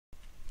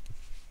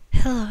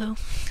Hello,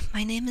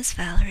 my name is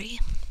Valerie.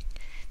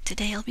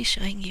 Today I'll be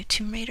showing you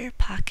Tomb Raider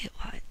Pocket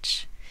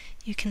Watch.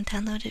 You can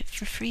download it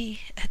for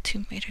free at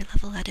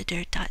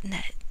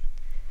tombRaiderLevelEditor.net.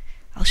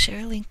 I'll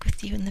share a link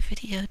with you in the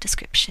video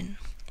description.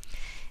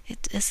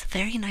 It is a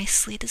very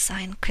nicely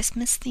designed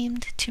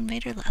Christmas-themed Tomb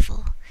Raider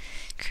level,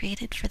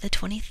 created for the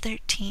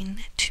 2013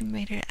 Tomb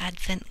Raider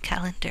Advent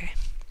Calendar.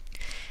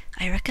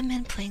 I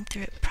recommend playing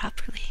through it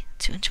properly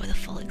to enjoy the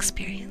full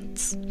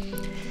experience.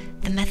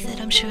 The method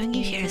I'm showing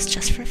you here is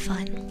just for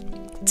fun.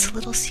 It's a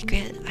little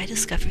secret I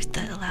discovered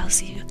that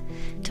allows you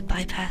to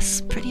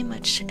bypass pretty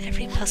much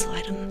every puzzle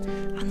item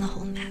on the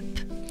whole map.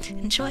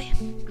 Enjoy!